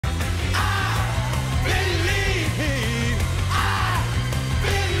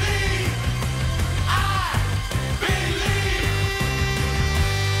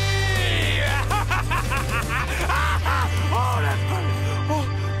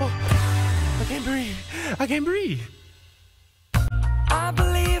can't breathe. I can't breathe. I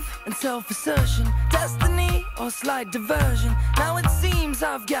believe in self-assertion, destiny or slight diversion. Now it seems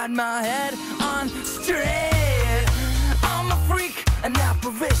I've got my head on straight. I'm a freak, an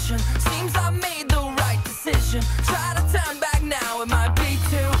apparition. Seems I've made the right decision. Try to turn back now, it might be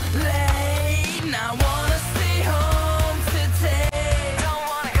too late. Now I wanna stay home today. Don't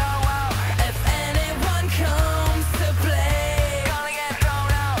wanna go out. If anyone comes to play, gonna get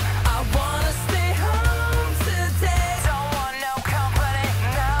thrown out. I wanna stay home today. Don't want no company,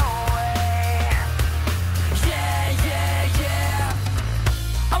 no way. Yeah, yeah,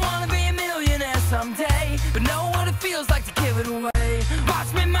 yeah. I wanna be a millionaire someday, but know what it feels like to give it away.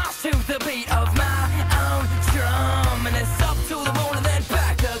 Watch me march to the beat of my own drum, and it's up to the moon and then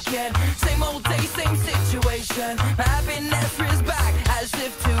back again. Same old day, same situation.